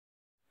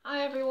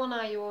Hi everyone,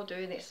 how you all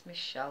doing? It's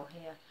Michelle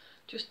here.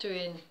 Just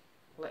doing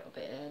a little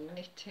bit of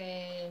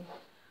knitting.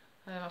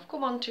 I've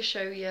come on to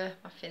show you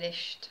my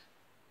finished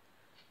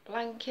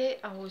blanket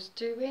I was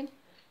doing.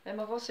 I've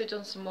also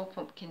done some more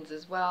pumpkins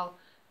as well.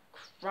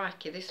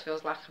 Crikey, this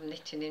feels like I'm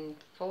knitting in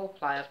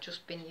 4-ply. I've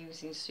just been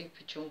using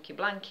super chunky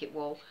blanket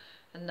wool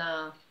and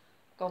now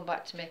gone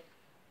back to my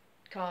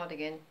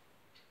cardigan.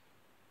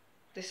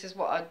 This is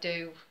what I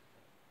do.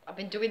 I've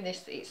been doing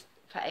this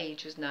for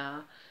ages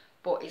now.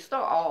 But it's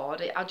not hard,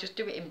 I just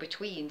do it in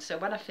between. So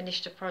when I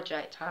finished a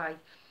project, I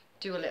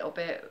do a little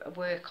bit of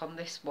work on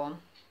this one.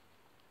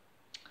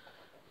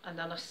 And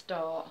then I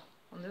start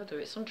on the other.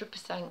 It's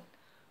 100%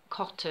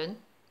 cotton.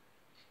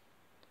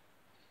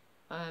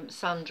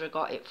 Sandra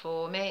got it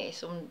for me.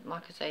 It's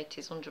like I say, it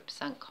is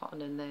 100%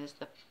 cotton and there's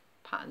the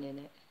pattern in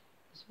it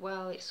as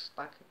well. It's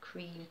like a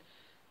cream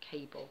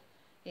cable.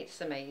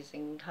 It's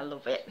amazing, I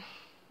love it.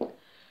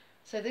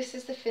 So this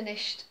is the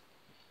finished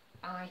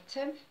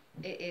item.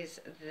 It is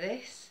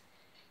this.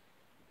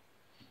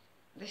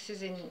 This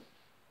is in,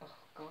 oh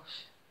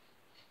gosh,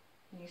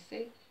 can you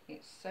see?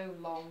 It's so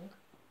long.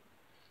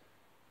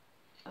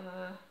 And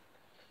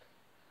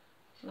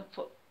I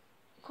put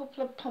a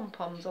couple of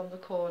pom-poms on the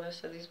corner,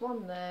 so there's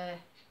one there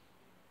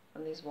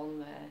and there's one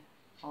there.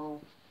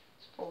 I'll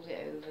just fold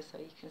it over so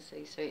you can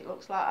see. So it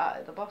looks like that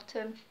at the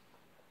bottom,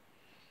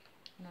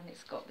 and then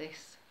it's got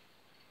this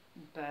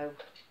bow,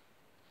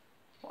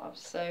 what I've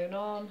sewn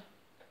on.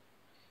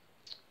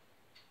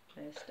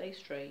 There, stay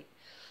straight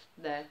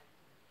there.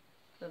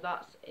 So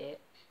that's it.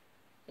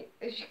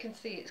 As you can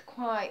see, it's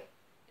quite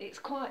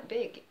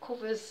big. It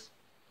covers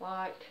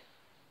like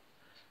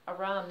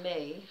around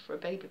me for a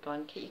baby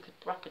blanket. You could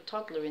wrap a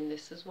toddler in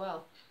this as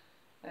well.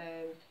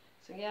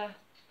 So yeah,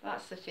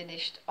 that's the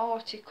finished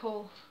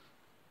article.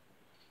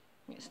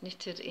 It's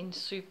knitted in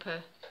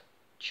super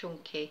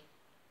chunky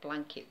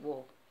blanket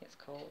wool, it's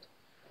called.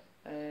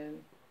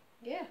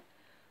 Yeah,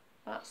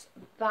 that's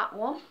that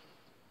one.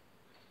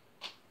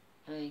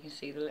 You can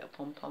see the little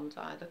pom-poms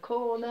either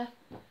corner.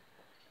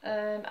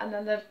 And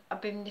then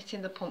I've been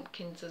knitting the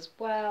pumpkins as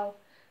well.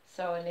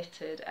 So I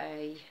knitted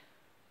a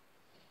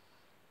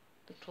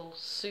little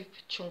super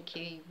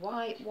chunky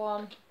white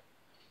one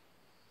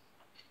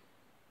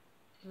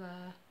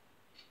there.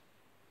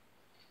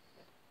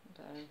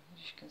 As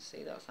you can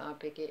see, that's how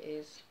big it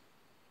is,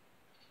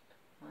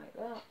 like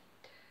that.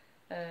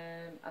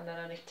 And then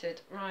I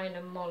knitted Ryan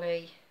and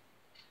Molly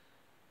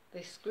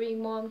this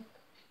green one.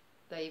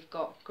 They've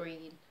got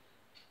green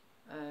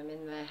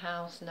in their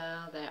house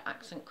now, their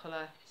accent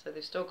colour, so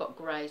they've still got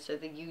grey, so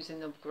they're using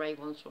the grey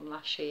ones from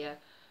last year,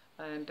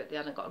 but they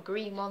hadn't got a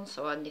green one,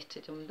 so I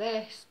knitted them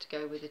this to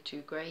go with the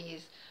two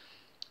greys.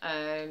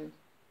 And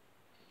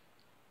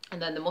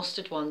then the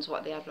mustard ones,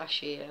 what they had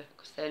last year,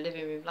 because their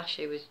living room last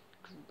year was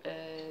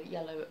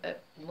yellow,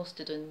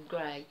 mustard and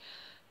grey.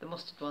 The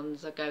mustard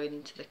ones are going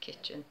into the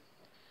kitchen.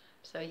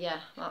 So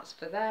yeah, that's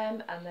for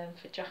them. And then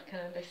for Jack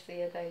and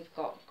Alicia, they've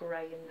got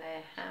grey in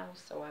their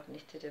house, so I've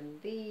knitted them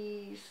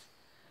these.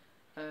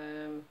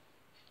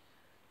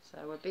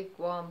 So a big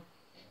one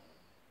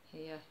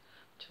here,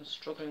 which I'm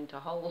struggling to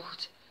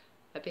hold,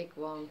 a big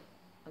one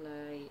and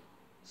a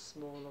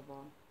smaller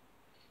one.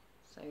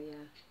 So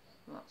yeah,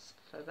 that's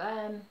for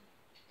them.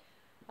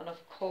 And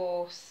of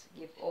course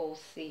you've all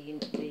seen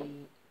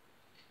the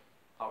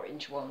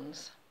orange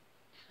ones,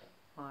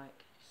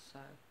 like so.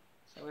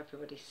 So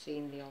everybody's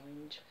seen the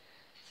orange.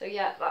 So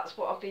yeah, that's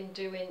what I've been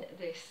doing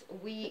this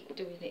week,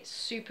 doing it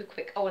super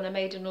quick. Oh, and I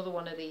made another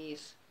one of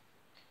these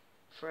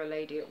for a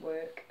lady at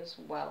work as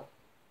well.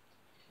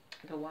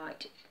 The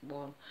white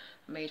one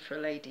I made for a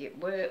lady at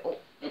work. Oh,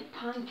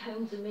 pine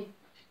cones and my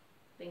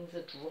things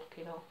are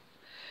dropping off.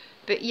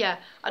 But yeah,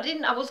 I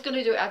was going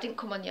to do it. I didn't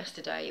come on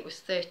yesterday. It was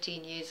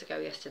 13 years ago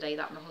yesterday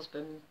that my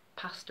husband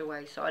passed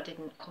away, so I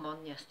didn't come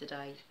on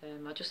yesterday.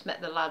 I just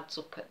met the lads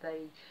up at the...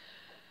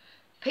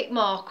 Picked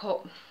Mark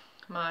up.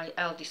 My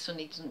eldest son,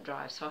 he doesn't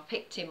drive, so I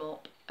picked him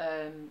up.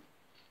 And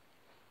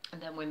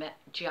then we met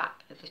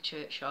Jack at the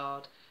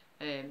churchyard.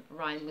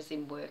 Ryan was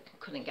in work and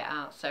couldn't get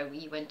out, so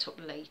he went up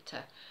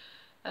later.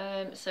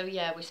 So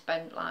yeah, we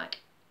spent like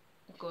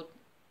a good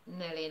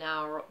nearly an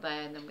hour up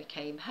there, and then we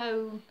came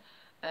home.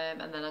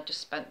 And then I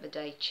just spent the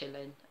day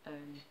chilling,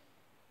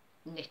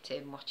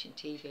 knitting, watching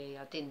TV.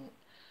 I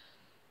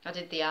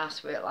did the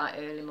housework like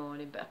early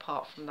morning, but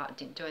apart from that I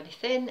didn't do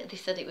anything. They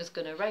said it was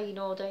going to rain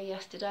all day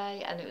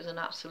yesterday, and it was an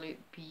absolute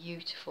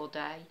beautiful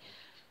day.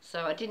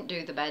 So I didn't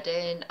do the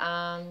bedding,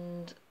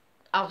 and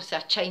obviously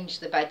I changed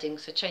the bedding,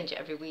 so I change it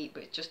every week,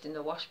 but it's just in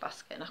the wash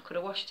basket, and I could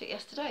have washed it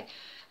yesterday.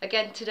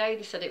 Again today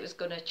they said it was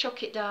going to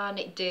chuck it down.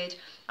 It did.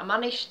 I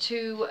managed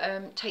to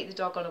take the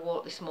dog on a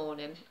walk this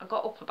morning. I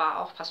got up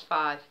about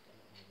 5:30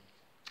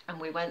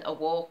 and we went a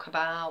walk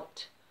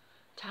about,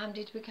 what time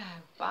did we go?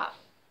 About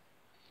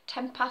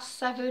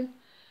 7:10.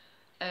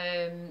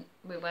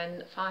 We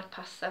went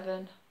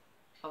 7:05.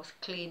 I was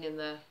cleaning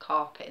the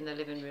carpet in the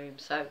living room,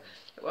 so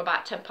it was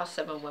about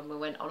 7:10 when we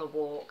went on a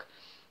walk.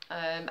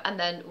 And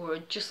then we were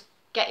just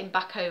getting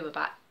back home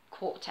about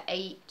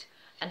 7:45,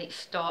 and it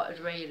started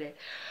raining.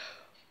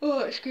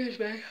 Oh, excuse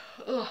me.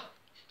 Oh,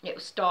 it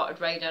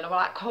started raining. I'm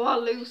like, come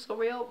on, Luce,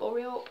 hurry up,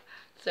 hurry up.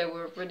 So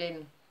we're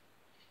running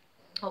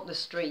up the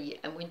street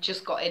and we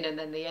just got in and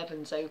then the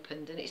heavens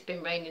opened and it's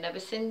been raining ever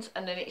since,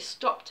 and then it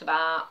stopped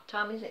about,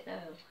 time is it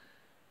now?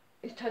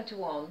 It's 10 to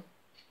 1,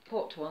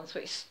 quarter to 1, so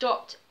it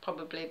stopped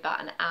probably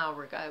about an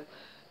hour ago.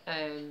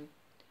 And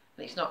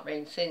it's not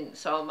rained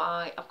since, so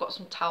I've got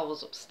some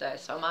towels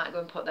upstairs, so I might go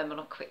and put them on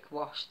a quick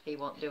wash, see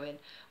what I'm doing.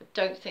 I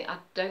don't think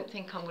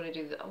I'm going to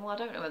do that. Well, I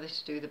don't know whether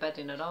to do the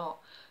bedding or not,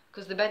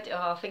 because the bed,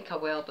 oh, I think I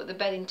will, but the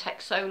bedding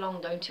takes so long,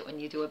 don't it, when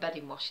you do a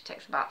bedding wash? It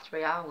takes about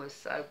 3 hours,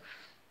 so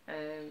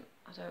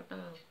I don't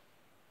know.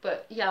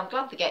 But yeah, I'm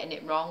glad they're getting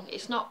it wrong.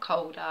 It's not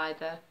cold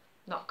either,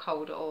 not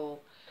cold at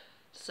all.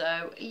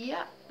 So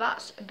yeah,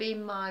 that's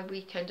been my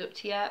weekend up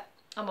to yet.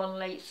 I'm on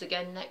lates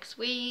again next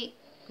week,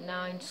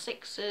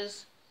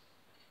 9/6s.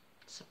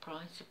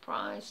 Surprise,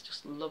 surprise,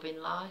 just loving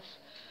life.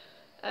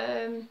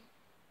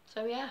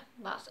 So yeah,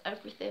 that's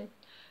everything.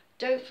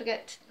 Don't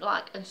forget to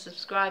like and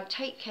subscribe.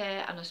 Take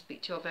care, and I'll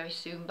speak to you all very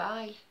soon.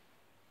 Bye.